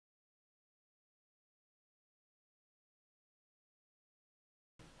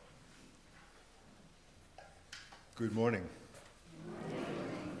Good morning.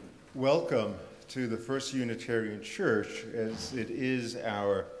 Welcome to the First Unitarian Church, as it is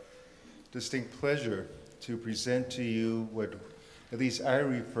our distinct pleasure to present to you what at least I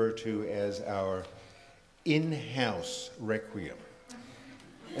refer to as our in-house requiem.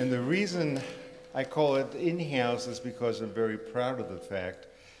 And the reason I call it in-house is because I'm very proud of the fact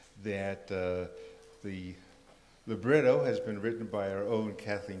that the libretto has been written by our own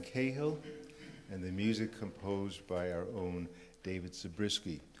Kathleen Cahill, and the music composed by our own David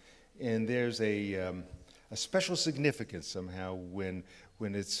Zabriskie. And there's a special significance somehow when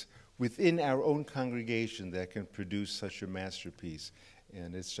it's within our own congregation that can produce such a masterpiece.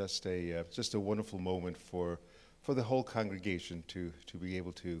 And it's just a wonderful moment for the whole congregation to be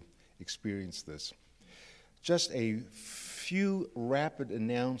able to experience this. Just a few rapid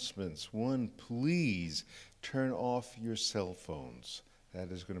announcements. One, please turn off your cell phones. That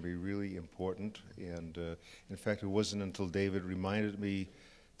is going to be really important, and in fact, it wasn't until David reminded me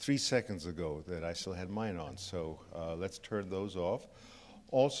 3 seconds ago that I still had mine on, so let's turn those off.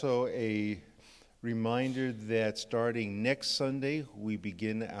 Also, a reminder that starting next Sunday, we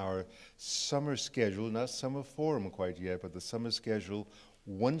begin our summer schedule, not summer forum quite yet, but the summer schedule,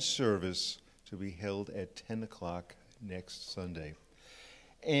 one service to be held at 10 o'clock next Sunday.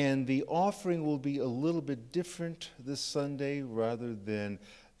 And the offering will be a little bit different this Sunday, rather than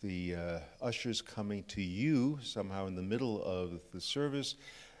the ushers coming to you somehow in the middle of the service.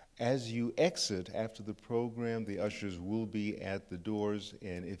 As you exit after the program, the ushers will be at the doors,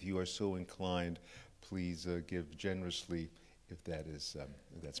 and if you are so inclined, please give generously if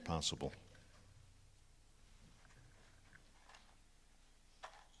that's possible.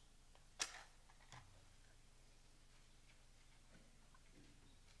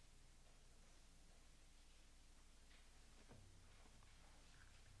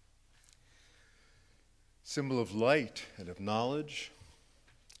 Symbol of light and of knowledge,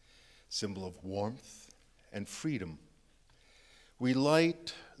 symbol of warmth and freedom. We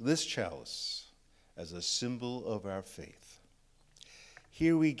light this chalice as a symbol of our faith.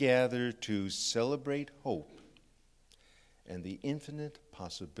 Here we gather to celebrate hope and the infinite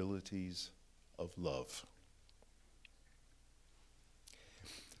possibilities of love.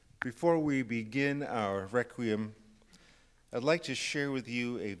 Before we begin our requiem, I'd like to share with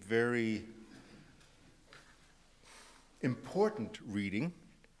you a very important reading.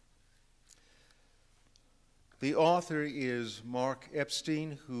 The author is Mark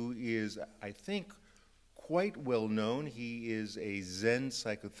Epstein, who is, I think, quite well known. He is a Zen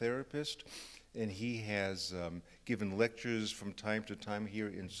psychotherapist, and he has given lectures from time to time here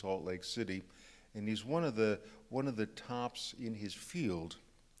in Salt Lake City, and he's one of the tops in his field.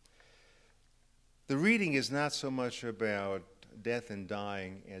 The reading is not so much about death and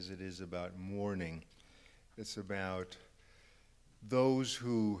dying as it is about mourning. It's about those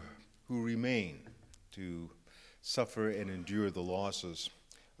who remain to suffer and endure the losses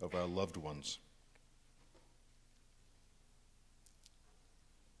of our loved ones.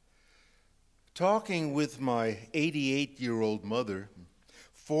 Talking with my 88-year-old mother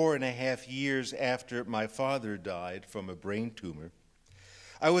 4.5 years after my father died from a brain tumor,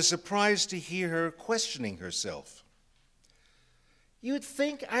 I was surprised to hear her questioning herself. "You'd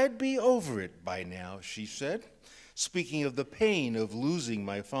think I'd be over it by now," she said, speaking of the pain of losing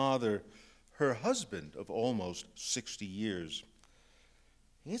my father, her husband of almost 60 years.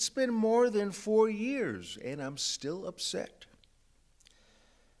 "It's been more than 4 years, and I'm still upset."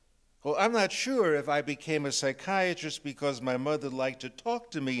 Well, I'm not sure if I became a psychiatrist because my mother liked to talk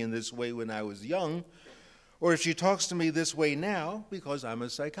to me in this way when I was young, or if she talks to me this way now because I'm a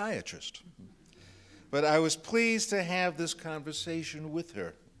psychiatrist. But I was pleased to have this conversation with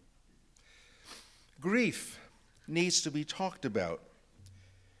her. Grief needs to be talked about.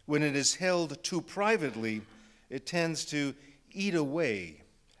 When it is held too privately, it tends to eat away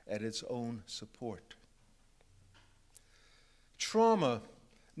at its own support. Trauma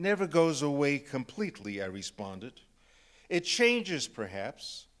never goes away completely, I responded. It changes,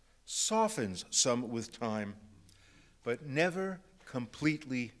 perhaps, softens some with time, but never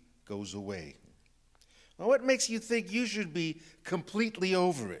completely goes away. Now, what makes you think you should be completely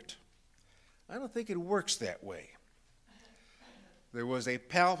over it? I don't think it works that way. There was a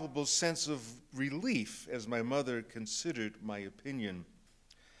palpable sense of relief as my mother considered my opinion.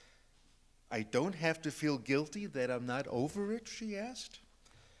 "I don't have to feel guilty that I'm not over it?" she asked.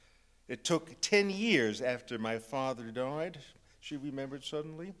 "It took 10 years after my father died," she remembered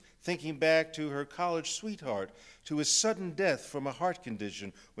suddenly, thinking back to her college sweetheart, to his sudden death from a heart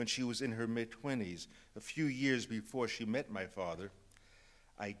condition when she was in her mid-20s, a few years before she met my father.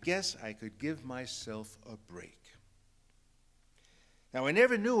 "I guess I could give myself a break." Now, I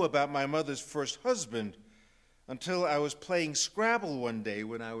never knew about my mother's first husband until I was playing Scrabble one day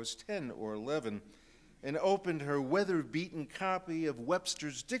when I was 10 or 11 and opened her weather-beaten copy of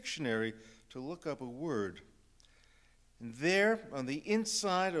Webster's Dictionary to look up a word. And there, on the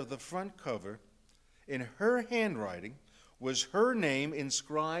inside of the front cover, in her handwriting, was her name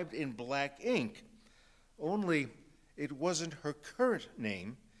inscribed in black ink, only it wasn't her current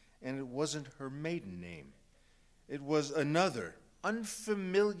name and it wasn't her maiden name. It was another,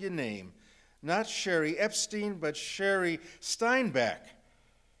 unfamiliar name, not Sherry Epstein, but Sherry Steinbach,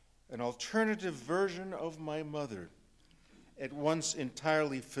 an alternative version of my mother, at once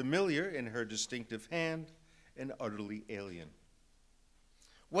entirely familiar in her distinctive hand and utterly alien.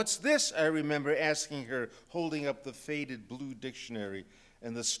 "What's this?" I remember asking her, holding up the faded blue dictionary,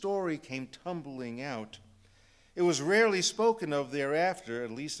 and the story came tumbling out. It was rarely spoken of thereafter,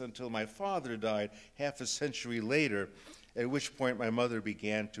 at least until my father died half a century later, at which point my mother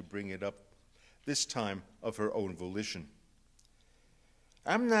began to bring it up, this time of her own volition.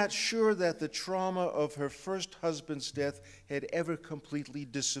 I'm not sure that the trauma of her first husband's death had ever completely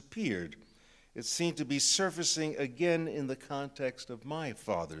disappeared. It seemed to be surfacing again in the context of my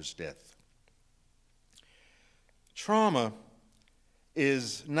father's death. Trauma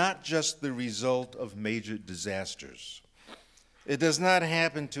is not just the result of major disasters. It does not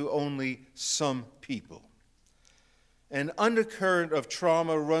happen to only some people. An undercurrent of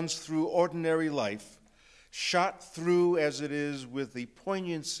trauma runs through ordinary life, shot through as it is with the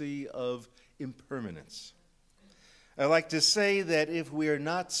poignancy of impermanence. I like to say that if we are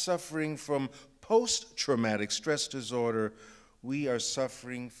not suffering from post-traumatic stress disorder, we are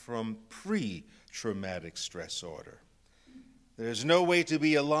suffering from pre-traumatic stress disorder. There's no way to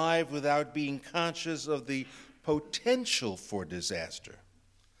be alive without being conscious of the potential for disaster.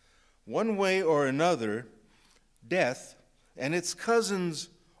 One way or another, death and its cousins,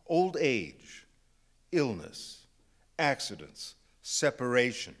 old age, illness, accidents,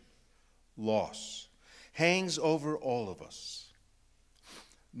 separation, loss, hangs over all of us.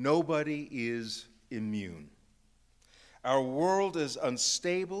 Nobody is immune. Our world is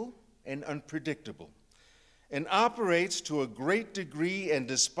unstable and unpredictable and operates to a great degree, and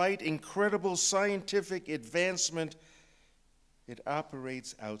despite incredible scientific advancement, it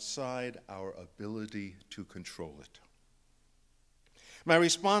operates outside our ability to control it. My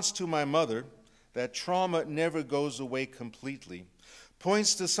response to my mother, that trauma never goes away completely,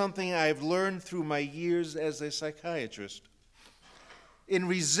 points to something I've learned through my years as a psychiatrist. In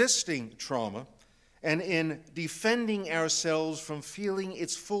resisting trauma and in defending ourselves from feeling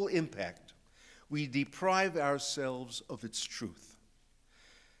its full impact, we deprive ourselves of its truth.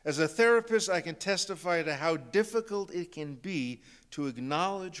 As a therapist, I can testify to how difficult it can be to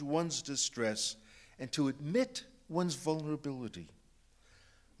acknowledge one's distress and to admit one's vulnerability.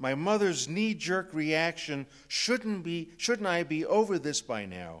 My mother's knee-jerk reaction, shouldn't I be over this by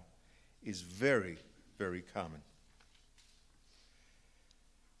now, is very, very common.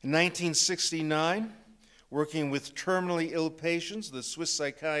 In 1969, working with terminally ill patients, the Swiss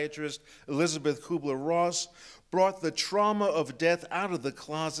psychiatrist Elisabeth Kubler-Ross brought the trauma of death out of the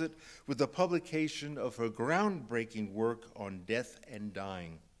closet with the publication of her groundbreaking work on death and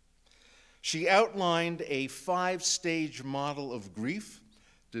dying. She outlined a 5-stage model of grief: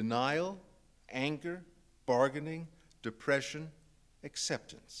 denial, anger, bargaining, depression,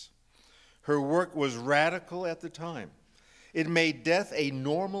 acceptance. Her work was radical at the time. It made death a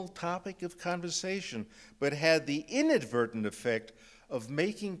normal topic of conversation, but had the inadvertent effect of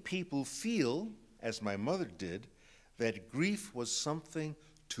making people feel, as my mother did, that grief was something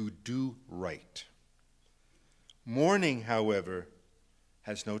to do right. Mourning, however,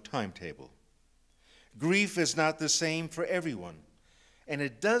 has no timetable. Grief is not the same for everyone, and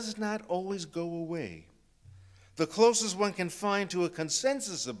it does not always go away. The closest one can find to a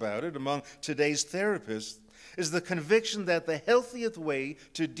consensus about it among today's therapists is the conviction that the healthiest way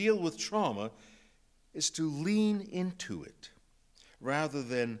to deal with trauma is to lean into it rather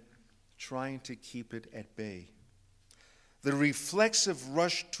than trying to keep it at bay. The reflexive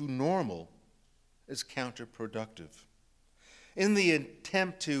rush to normal is counterproductive. In the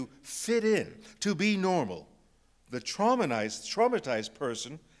attempt to fit in, to be normal, the traumatized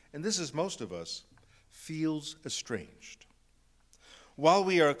person, and this is most of us, feels estranged. While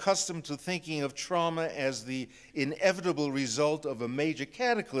we are accustomed to thinking of trauma as the inevitable result of a major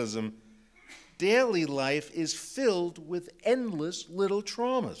cataclysm, daily life is filled with endless little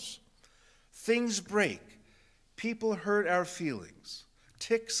traumas. Things break, people hurt our feelings,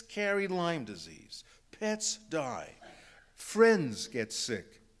 ticks carry Lyme disease, pets die, friends get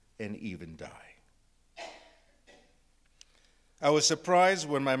sick and even die. I was surprised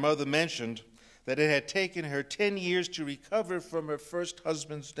when my mother mentioned that it had taken her 10 years to recover from her first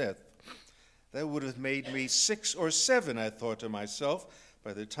husband's death. That would have made me 6 or 7, I thought to myself,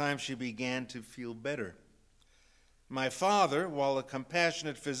 by the time she began to feel better. My father, while a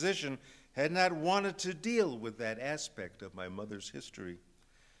compassionate physician, had not wanted to deal with that aspect of my mother's history.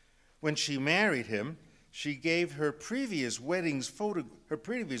 When she married him, she gave her previous weddings photographs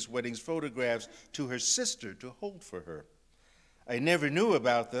to her sister to hold for her. I never knew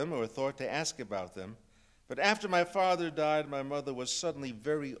about them or thought to ask about them, but after my father died, my mother was suddenly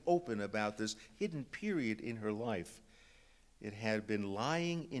very open about this hidden period in her life. It had been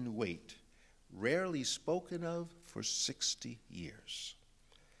lying in wait, rarely spoken of for 60 years.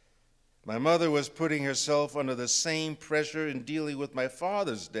 My mother was putting herself under the same pressure in dealing with my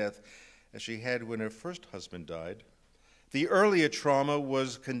father's death as she had when her first husband died. The earlier trauma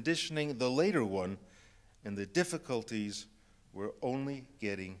was conditioning the later one, and the difficulties were only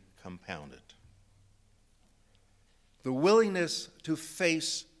getting compounded. The willingness to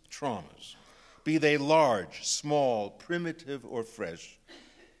face traumas, be they large, small, primitive, or fresh,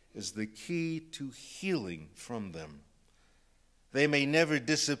 is the key to healing from them. They may never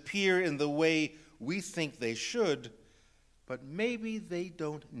disappear in the way we think they should, but maybe they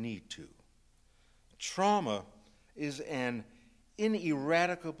don't need to. Trauma is an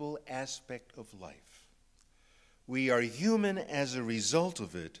ineradicable aspect of life. We are human as a result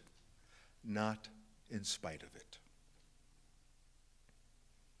of it, not in spite of it.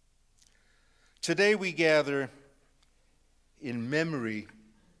 Today we gather in memory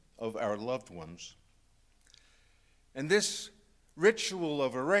of our loved ones, and this ritual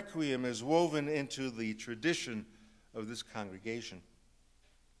of a requiem is woven into the tradition of this congregation.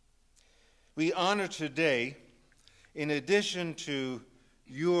 We honor today, in addition to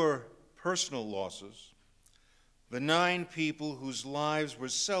your personal losses, the 9 people whose lives were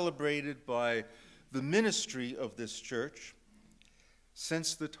celebrated by the ministry of this church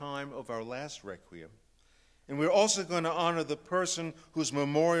since the time of our last requiem. And we're also going to honor the person whose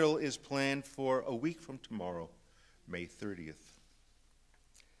memorial is planned for a week from tomorrow, May 30th.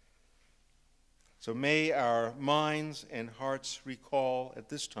 So may our minds and hearts recall at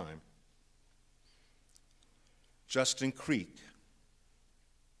this time Justin Creek,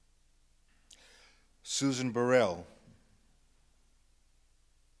 Susan Burrell,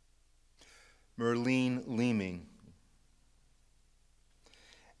 Merlene Leeming,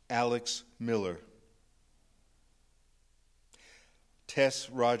 Alex Miller, Tess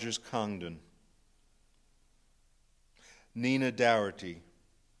Rogers-Congdon, Nina Dougherty,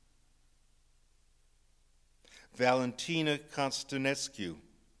 Valentina Konstantinescu,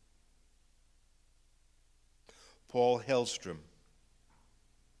 Paul Hellstrom,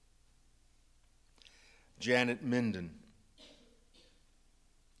 Janet Minden,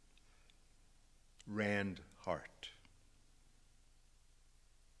 Rand Hart.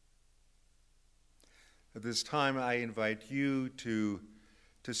 At this time, I invite you to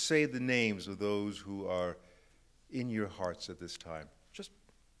say the names of those who are in your hearts at this time. Just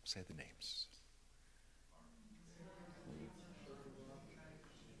say the names.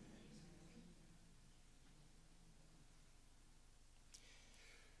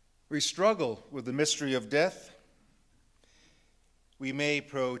 We struggle with the mystery of death. We may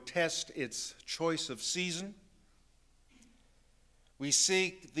protest its choice of season. We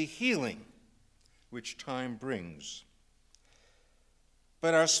seek the healing which time brings.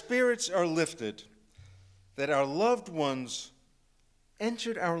 But our spirits are lifted that our loved ones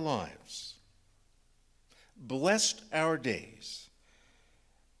entered our lives, blessed our days,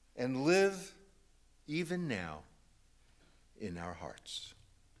 and live even now in our hearts.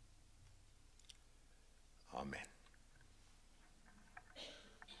 Amen.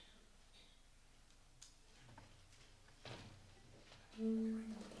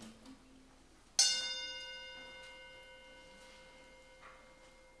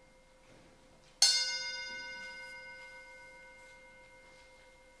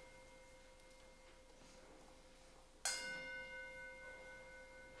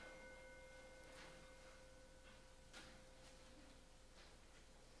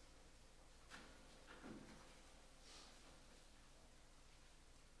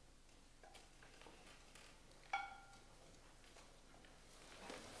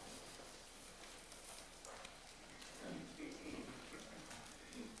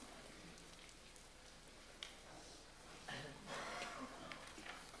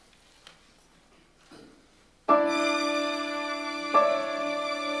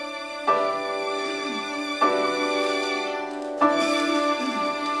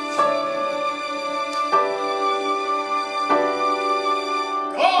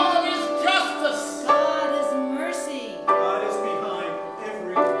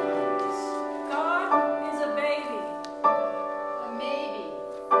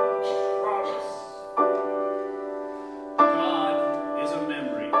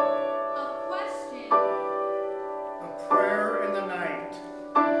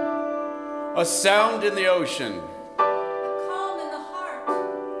 a sound in the ocean. A calm in the heart.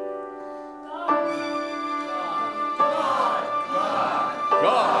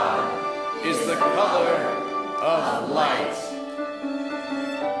 God is the color of light.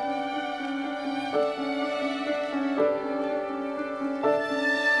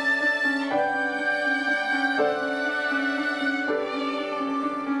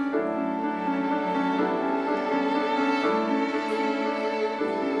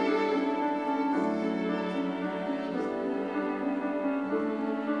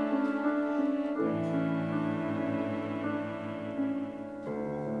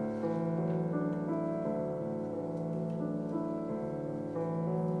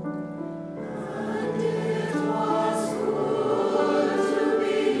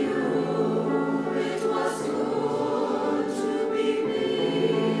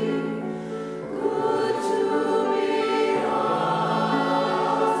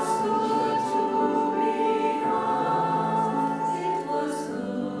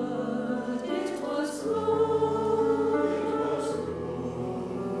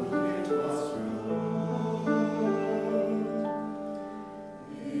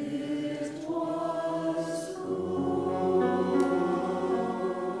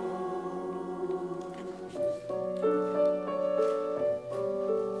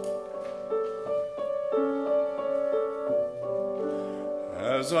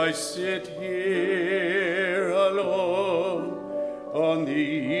 As I sit here alone on the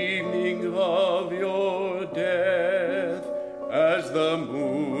evening of your death, as the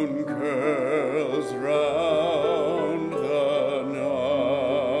moon curls round the night,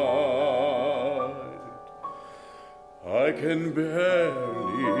 I can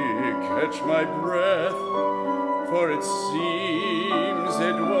barely catch my breath, for it seems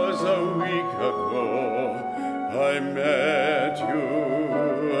it was a week ago I met you.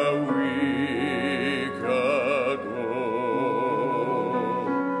 A week ago,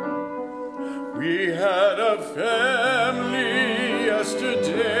 we had a family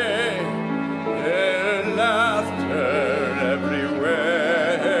yesterday, their laughter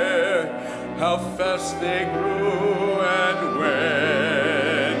everywhere, how fast they grew and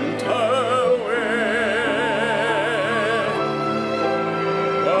went away.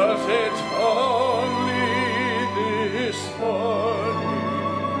 Was it only this morning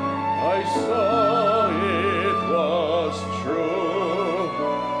I saw it was true?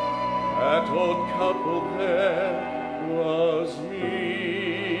 That old couple there was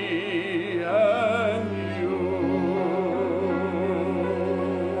me and you.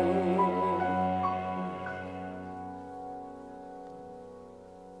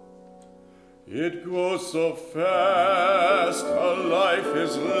 It goes so fast, a life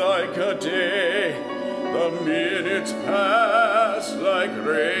is like a day. The minutes pass like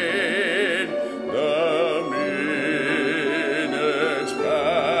rain. The minutes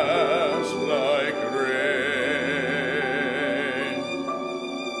pass like rain.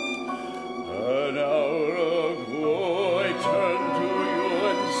 An hour ago I turned to you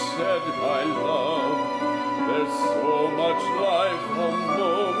and said, my love, there's so much life a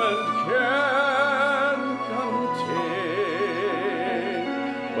moment can contain,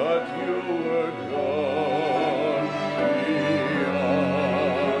 but you were gone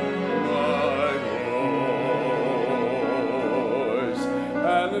beyond my voice,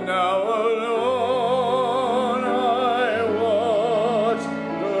 and now alone I watch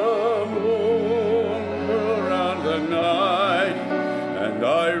the moon around the night, and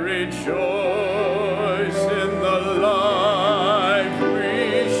I rejoice in the life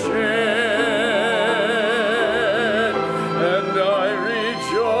we shared, and I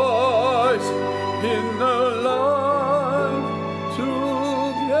rejoice in the life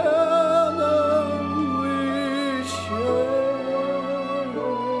together we shared.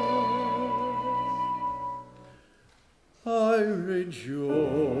 I rejoice,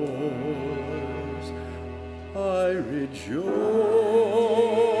 I rejoice.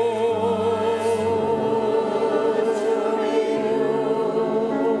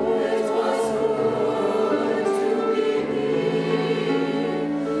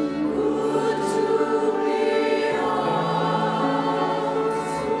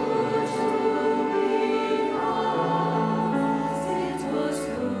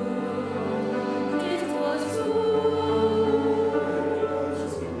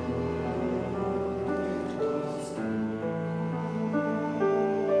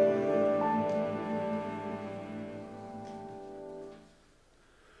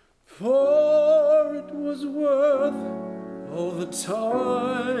 For it was worth all the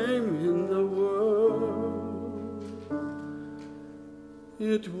time in the world.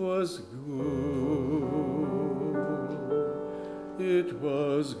 It was good. It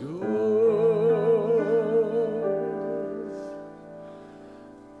was good.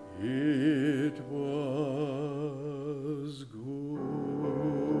 It was good.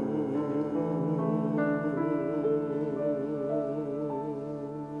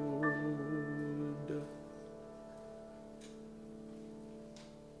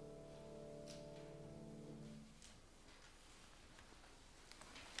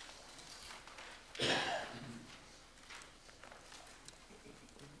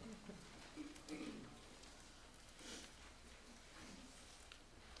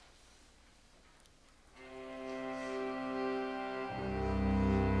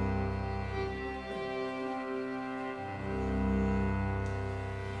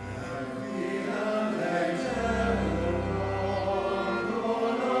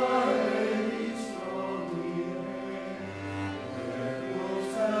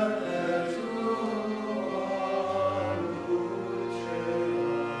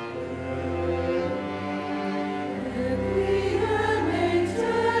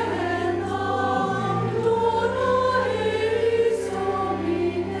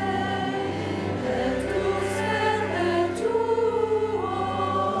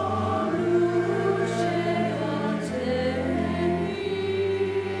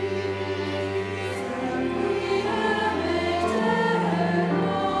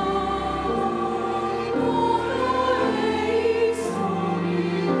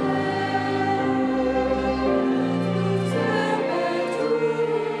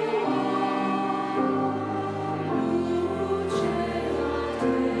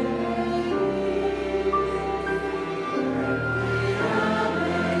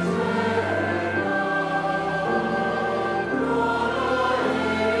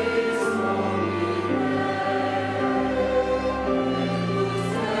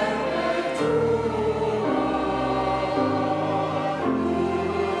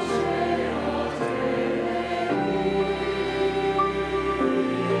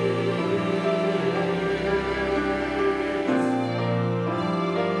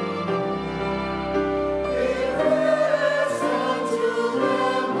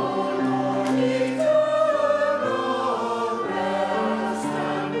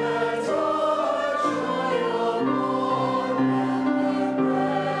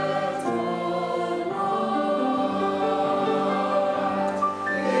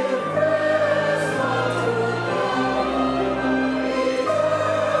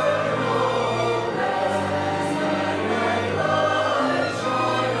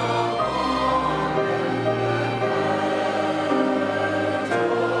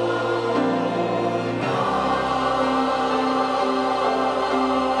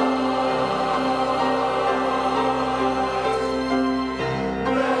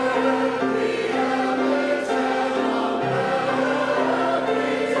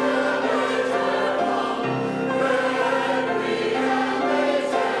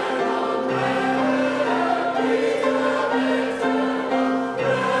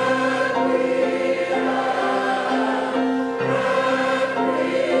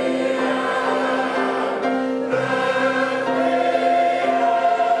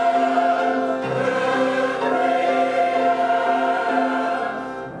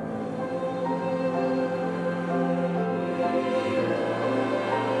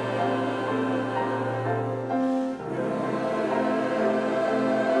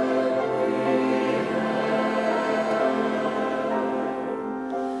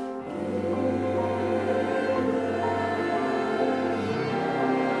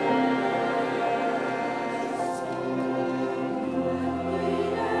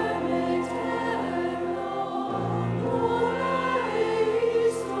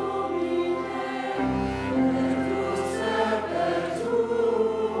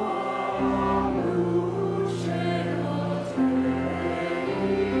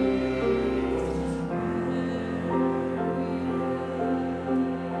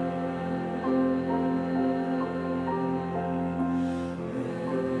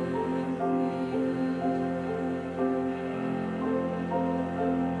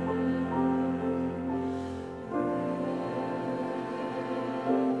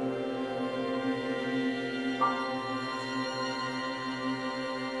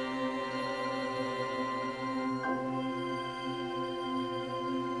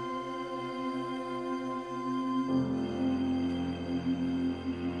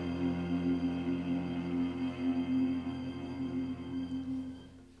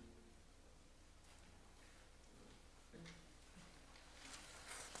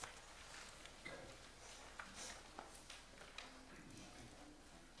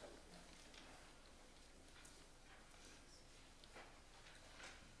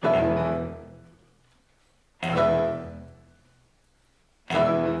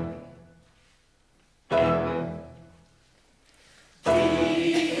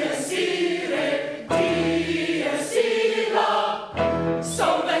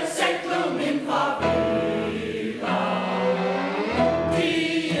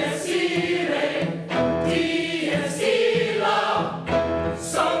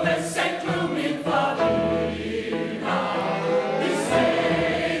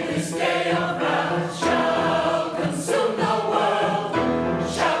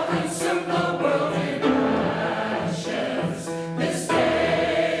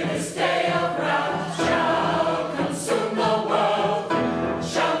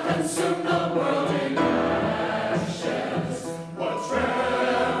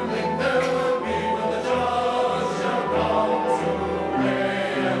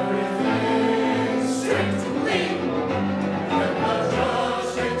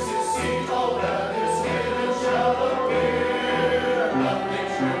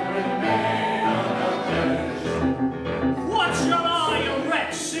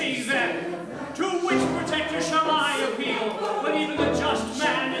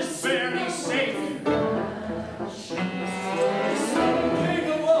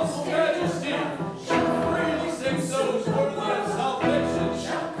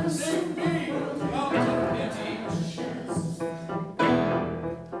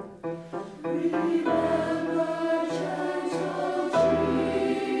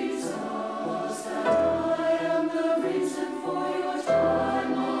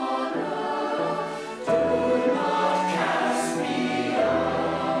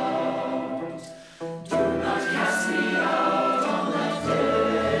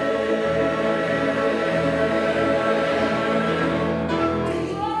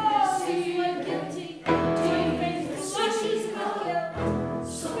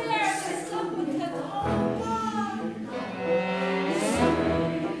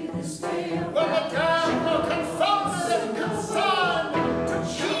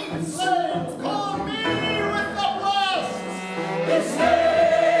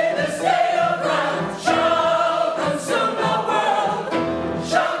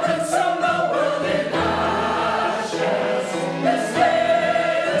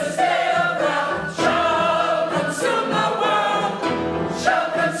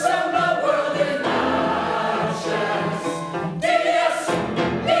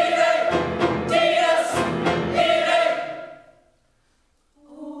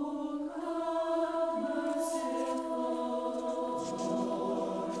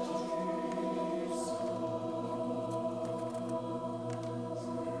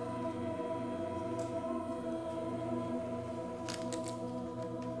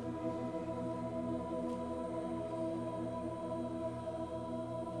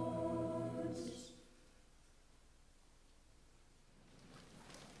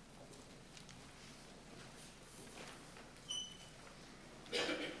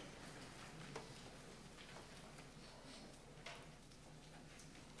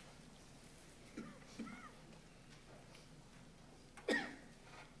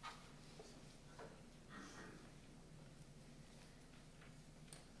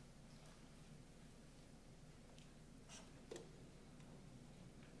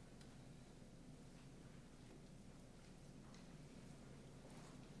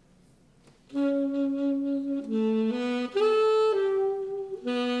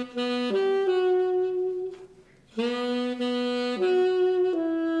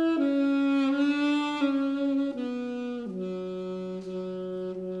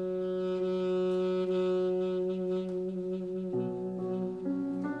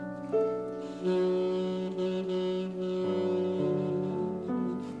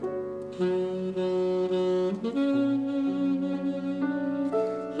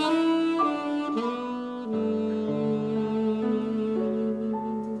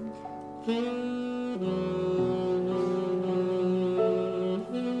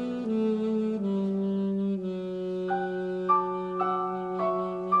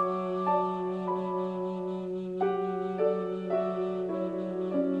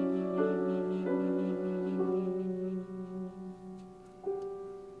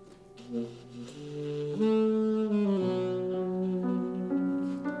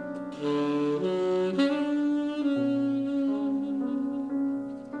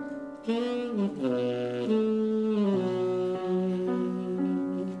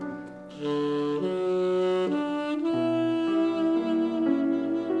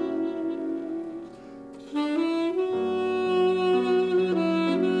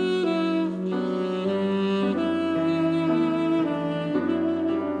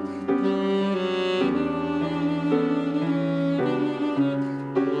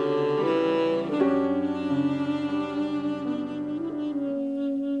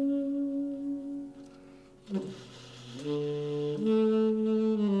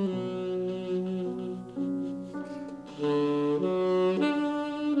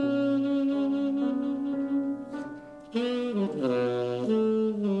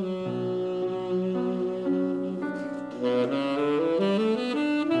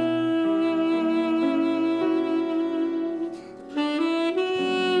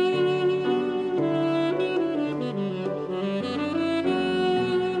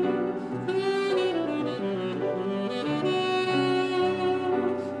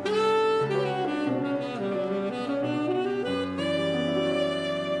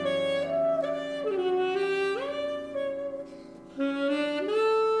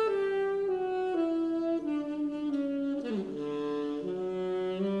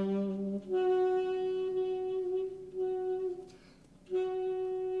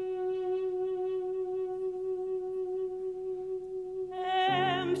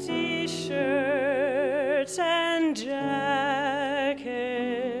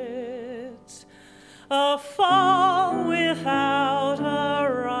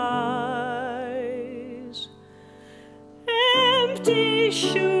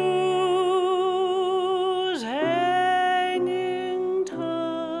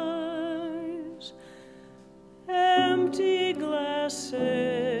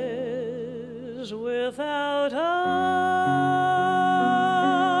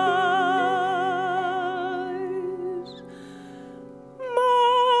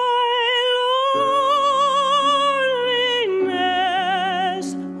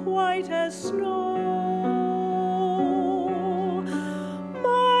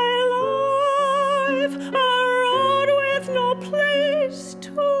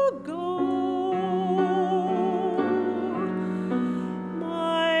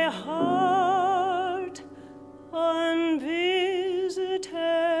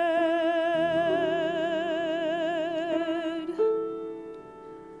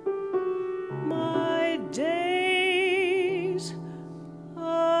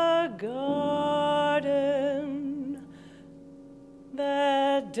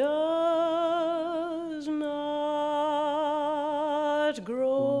 does not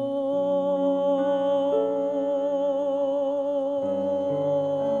grow.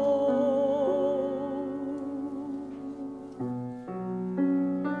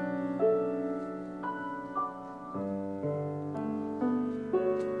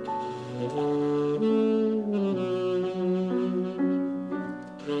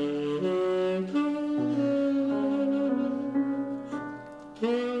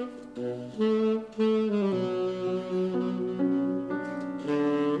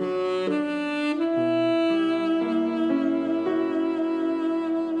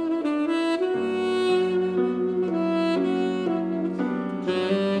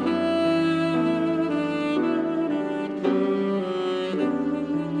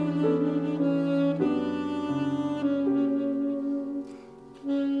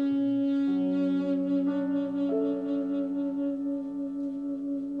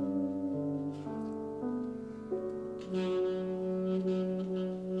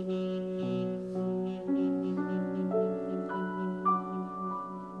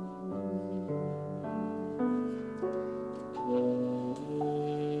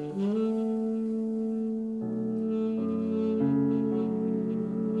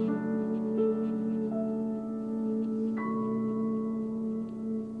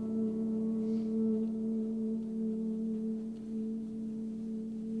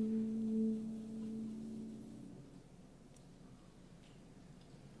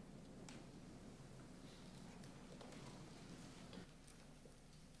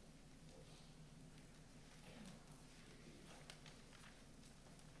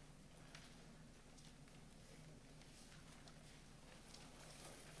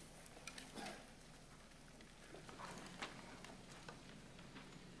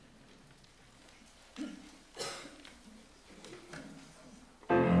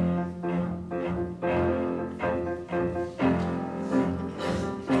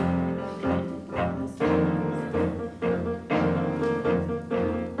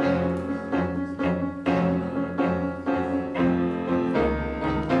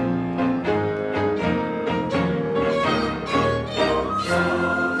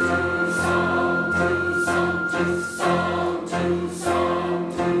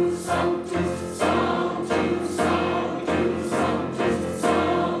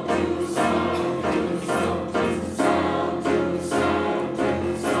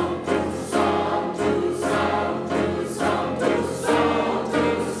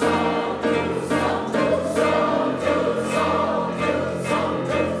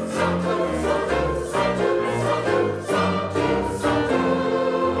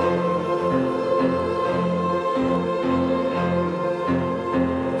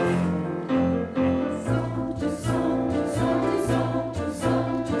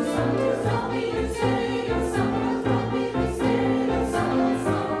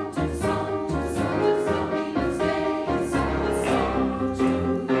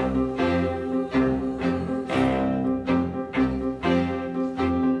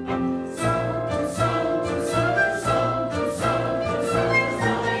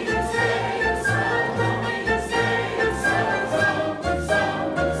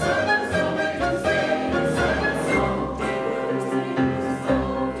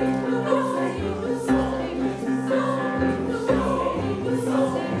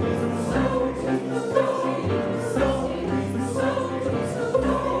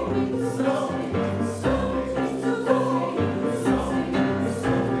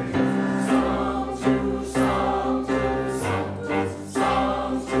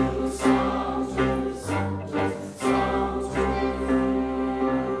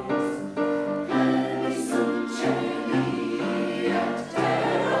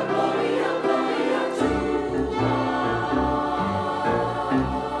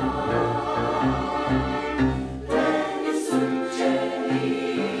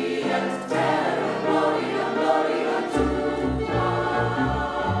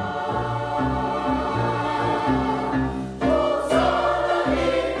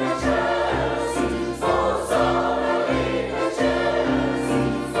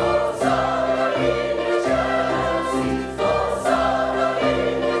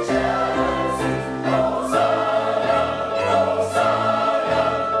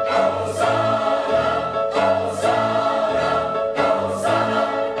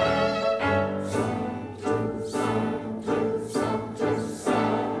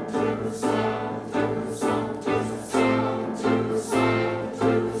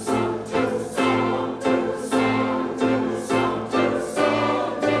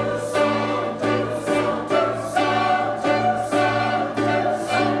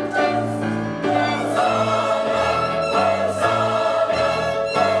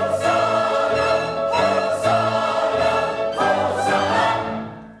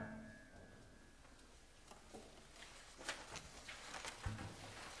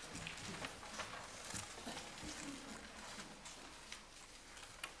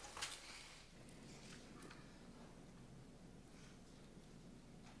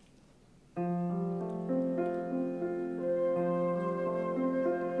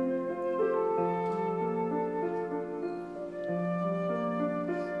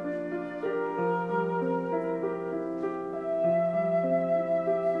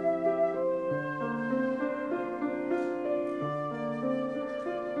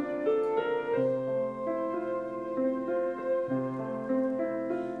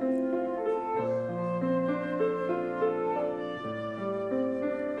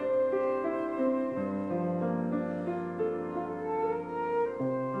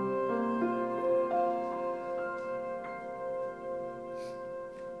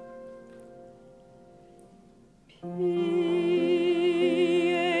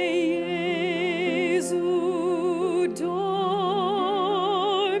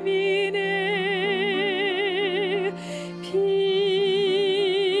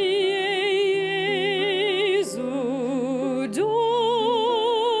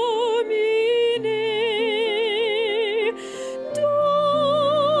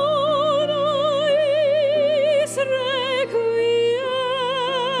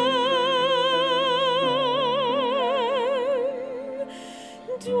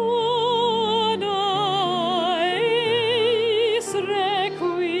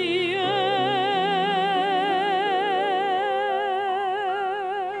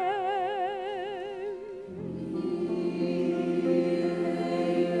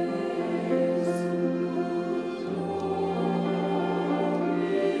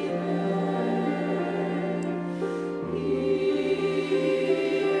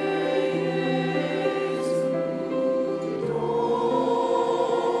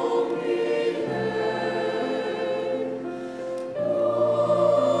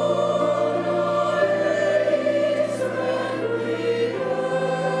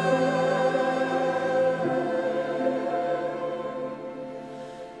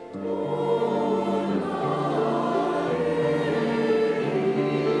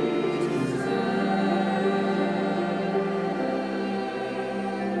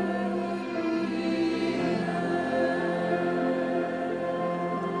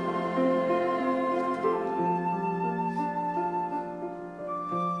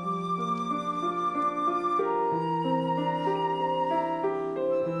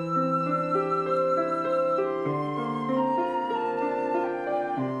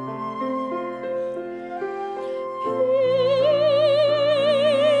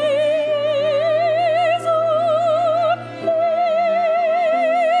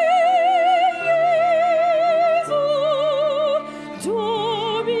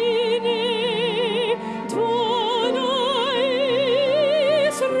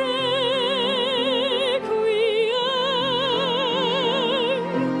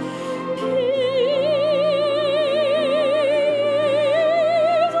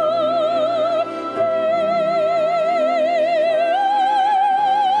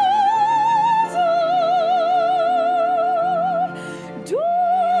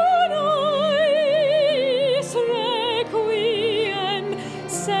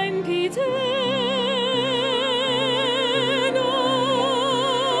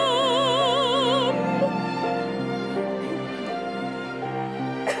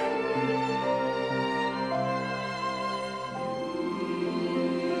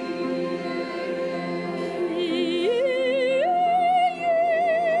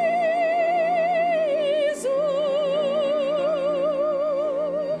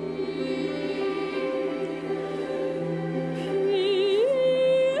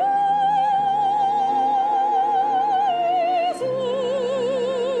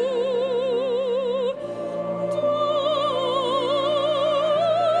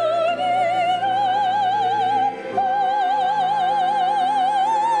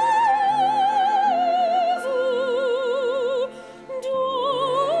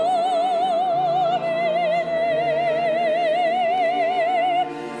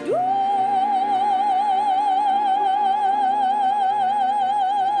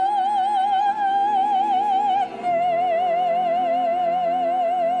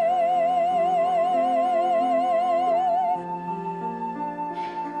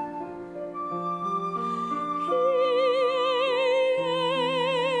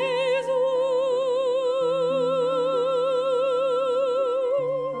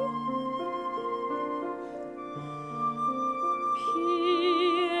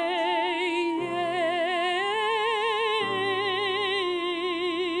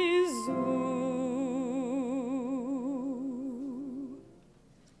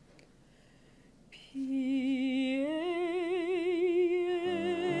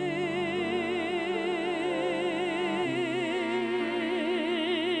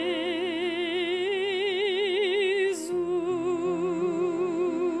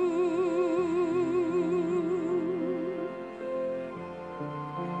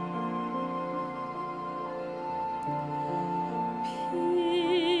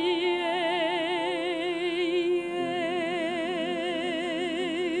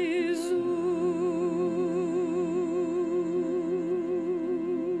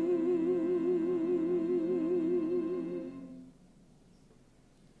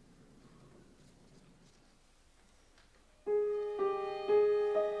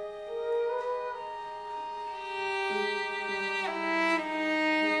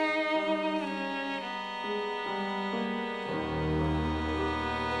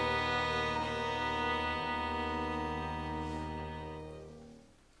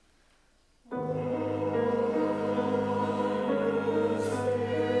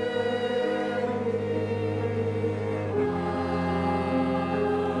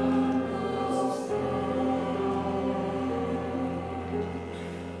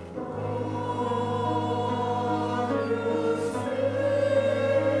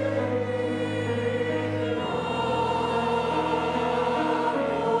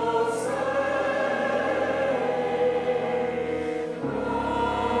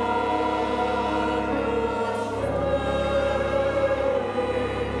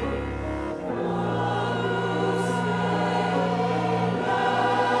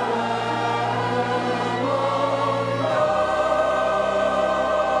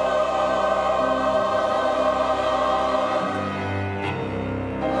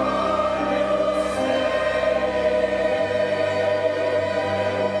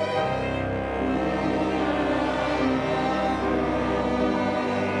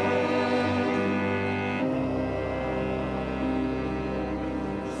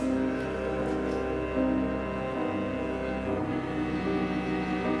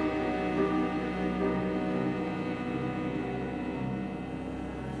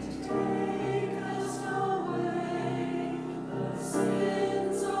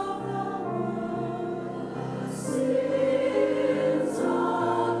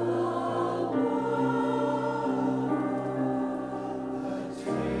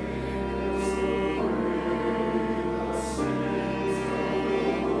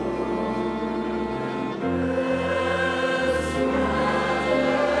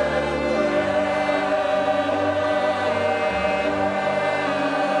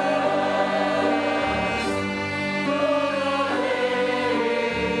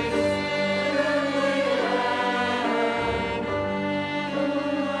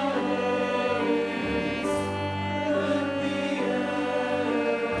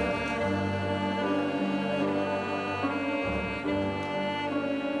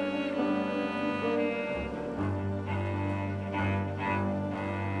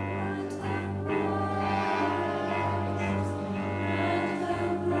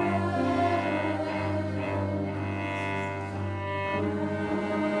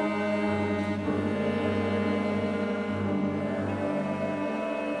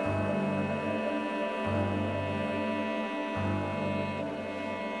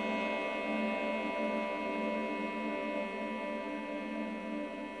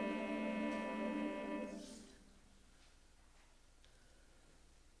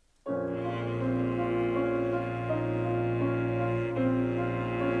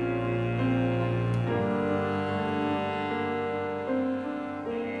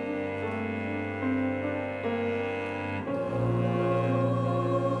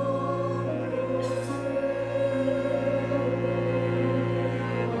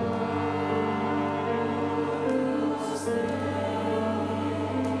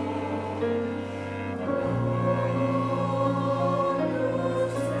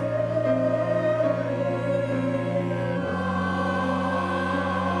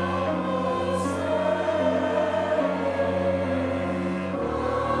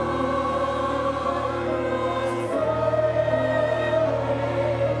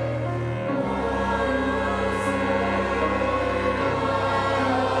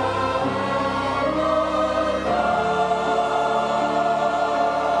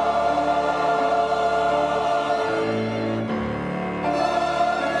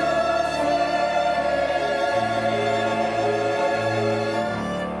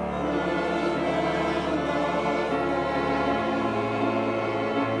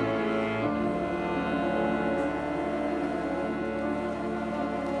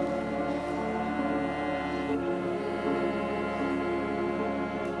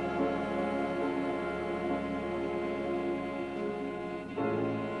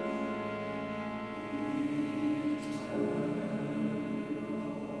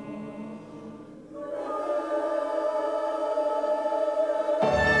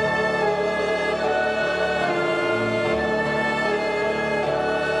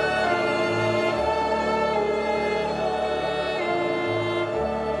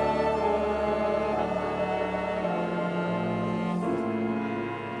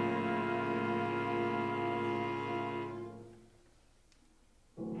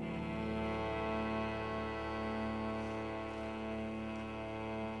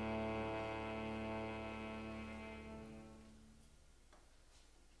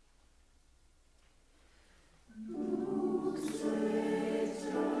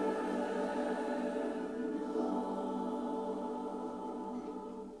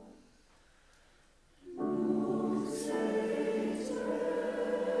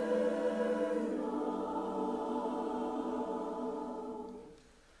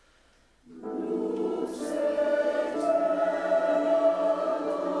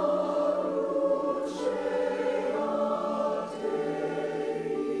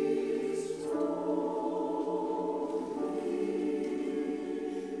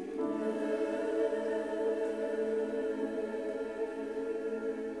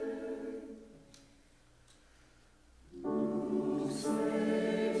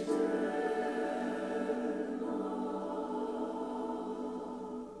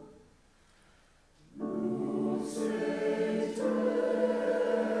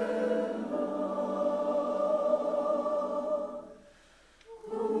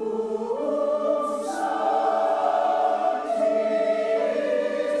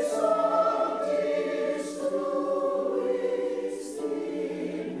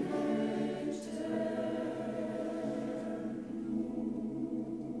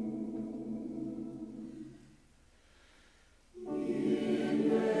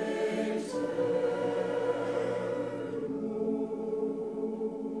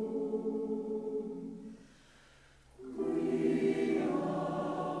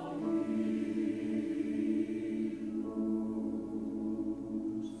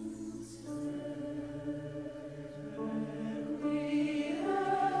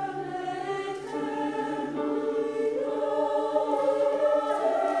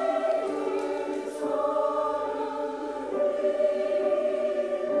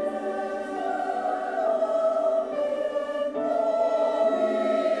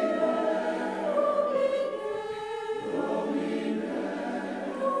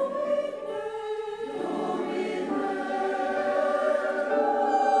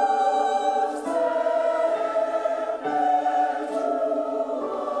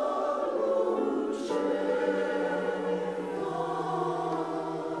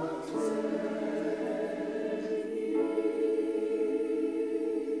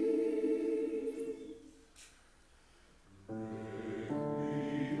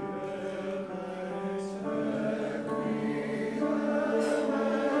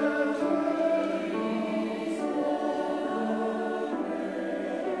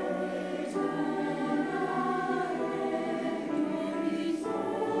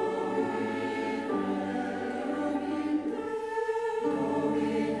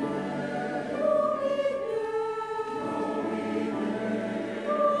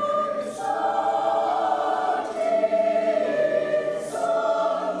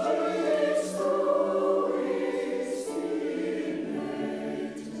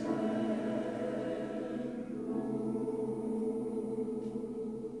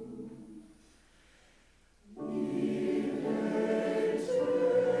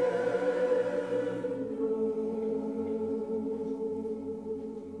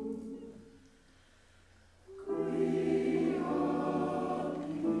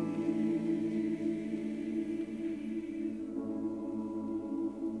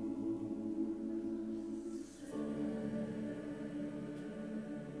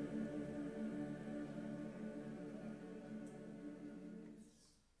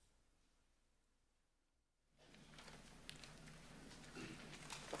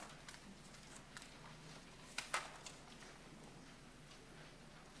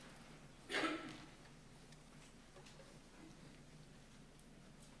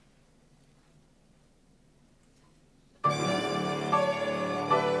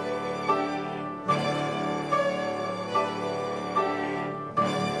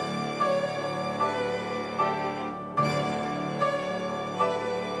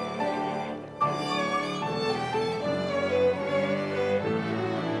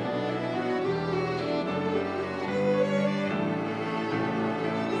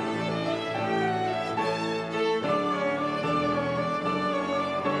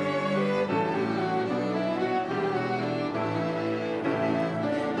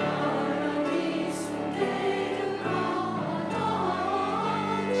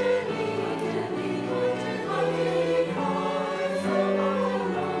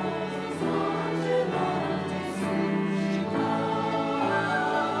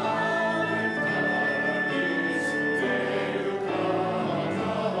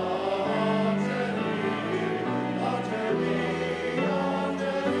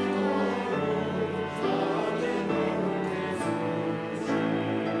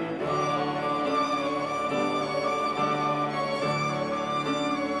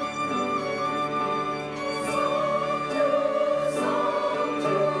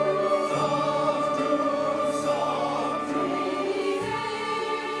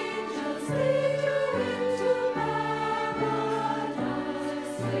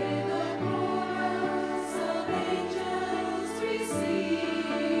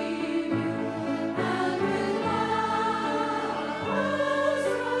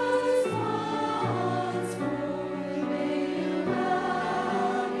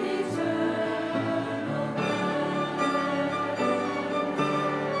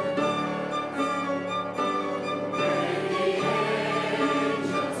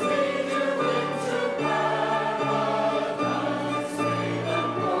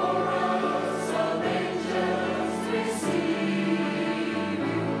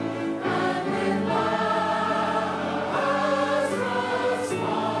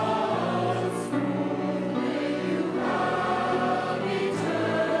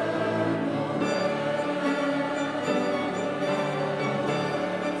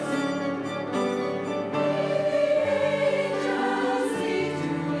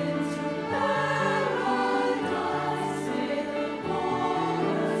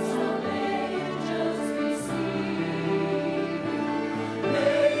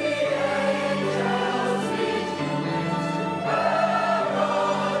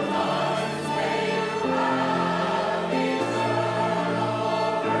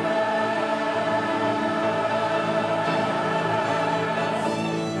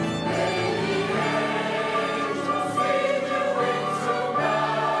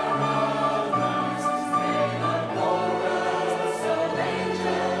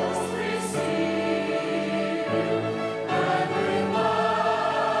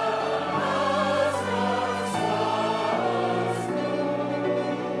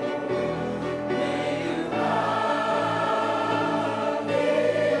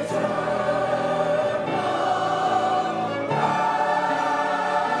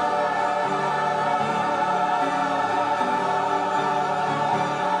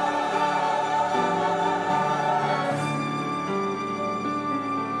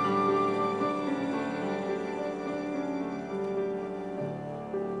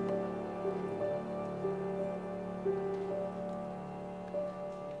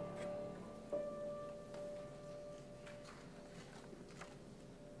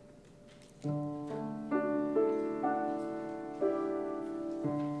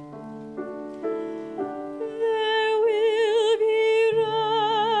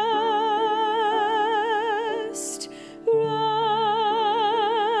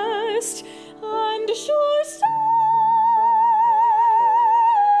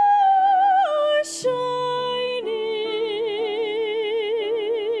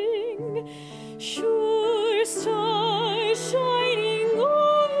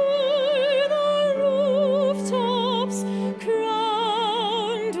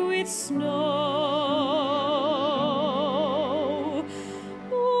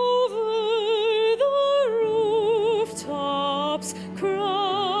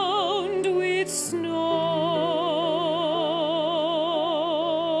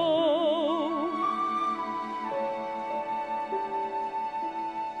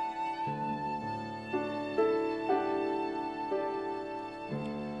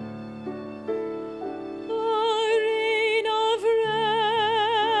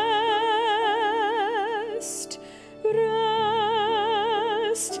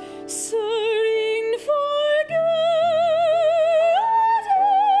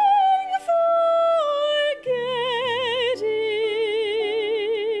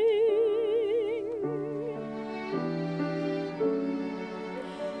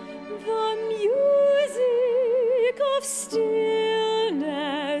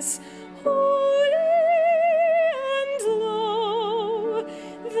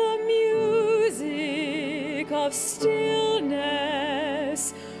 of stillness,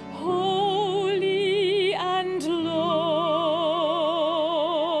 holy and low.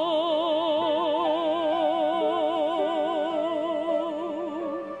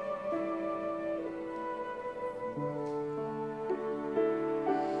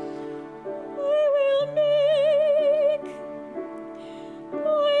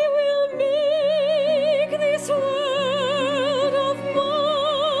 I will make this world of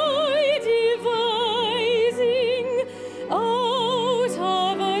my devising out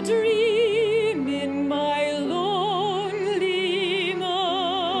of a dream in my lonely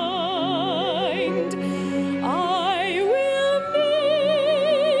mind. I will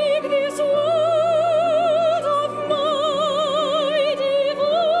make this world of my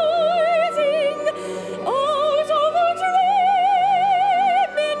devising out of a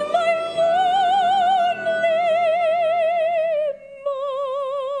dream in my lonely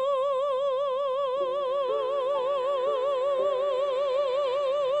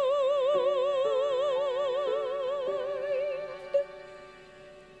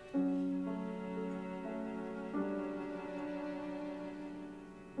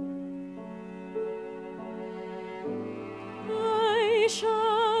I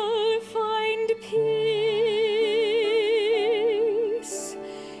shall find peace,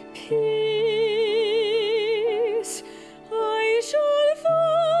 peace. I shall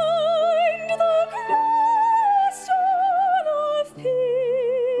find the crystal of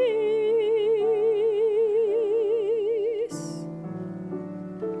peace.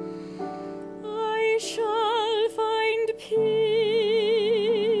 I shall find peace.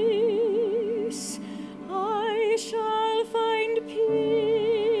 I shall find peace.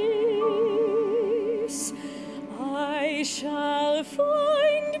 I shall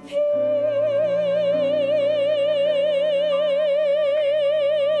find peace.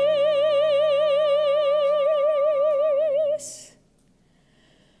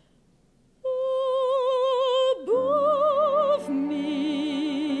 Above me,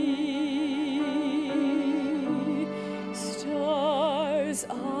 stars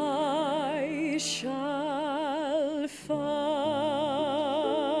I shall find.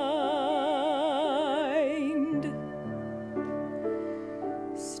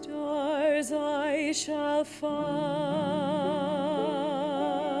 Stars I shall find.